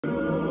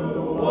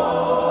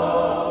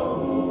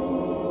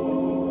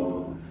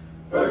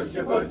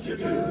put your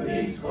two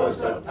knees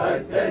close up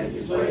tight, then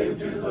you sway 'em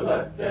to the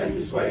left, and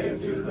you sway 'em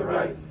to the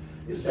right.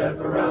 You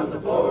step around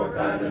the floor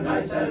kinda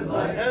nice and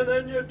light, and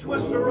then you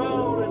twist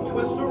around and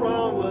twist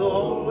around with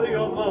all of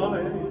your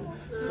might.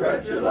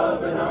 Stretch your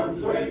loving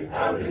arms way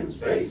out in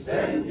space,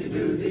 and you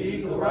do the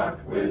eagle rock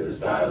with the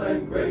style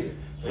and grace.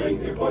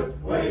 Swing your foot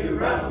way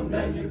around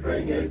and you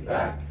bring it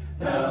back.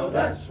 Now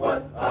that's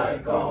what I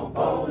call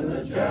Ballin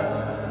the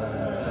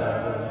Jack.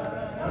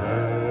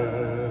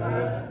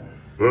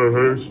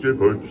 First you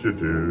put your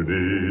two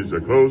knees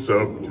close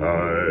up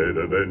tight,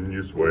 and then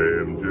you sway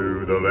 'em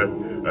to the left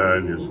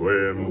and you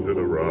sway 'em to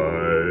the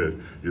right.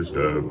 You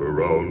step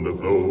around the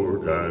floor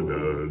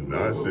kinda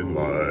nice and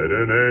light,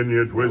 and then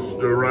you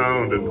twist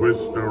around and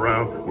twist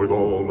around with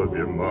all of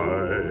your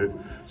might.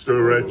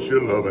 Stretch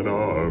your loving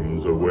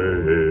arms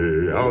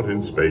away out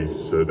in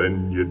space,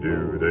 then you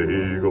do the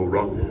eagle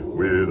rock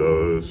with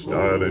a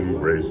style and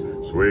grace.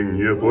 Swing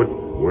your foot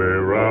way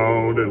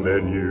around and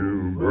then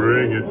you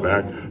bring it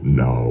back.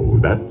 Now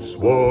that's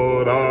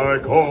what I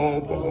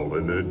call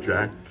Ballin the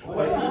Jack.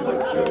 When you put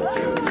your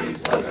two knees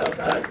close up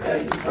tight, then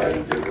you sway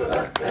 'em to the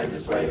left and you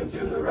sway 'em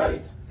to the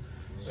right.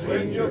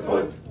 Swing your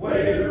foot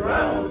way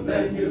around,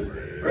 then you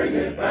bring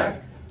it back.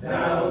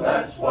 Now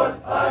that's what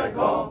I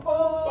call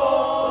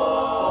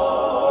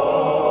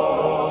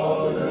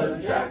Ballin the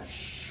Jack.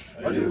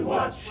 A-do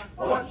watch,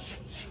 watch,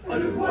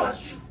 a-do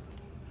watch.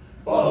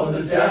 Ballin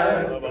the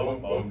Jack,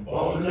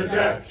 Ballin the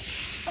Jack.